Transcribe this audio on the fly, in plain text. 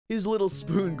His little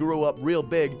spoon grew up real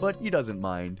big, but he doesn't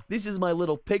mind. This is my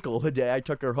little Pickle the day I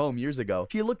took her home years ago.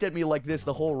 She looked at me like this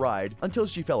the whole ride, until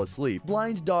she fell asleep.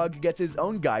 Blind dog gets his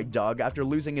own guide dog after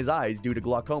losing his eyes due to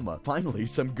glaucoma. Finally,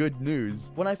 some good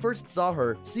news. When I first saw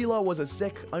her, Sela was a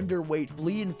sick, underweight,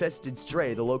 flea-infested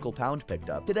stray the local pound picked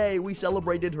up. Today, we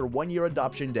celebrated her 1-year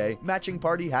adoption day, matching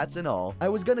party hats and all. I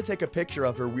was gonna take a picture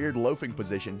of her weird loafing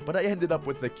position, but I ended up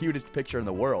with the cutest picture in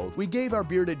the world. We gave our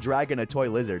bearded dragon a toy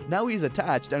lizard. Now he's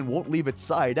attached and won't leave its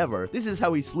side ever. This is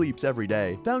how he sleeps every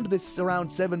day. Found this around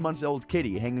 7-month-old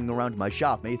kitty hanging around my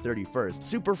shop May 31st.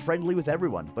 Super friendly with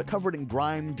everyone, but covered in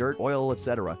grime, dirt, oil,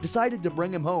 etc. Decided to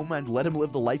bring him home and let him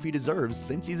live the life he deserves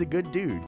since he's a good dude.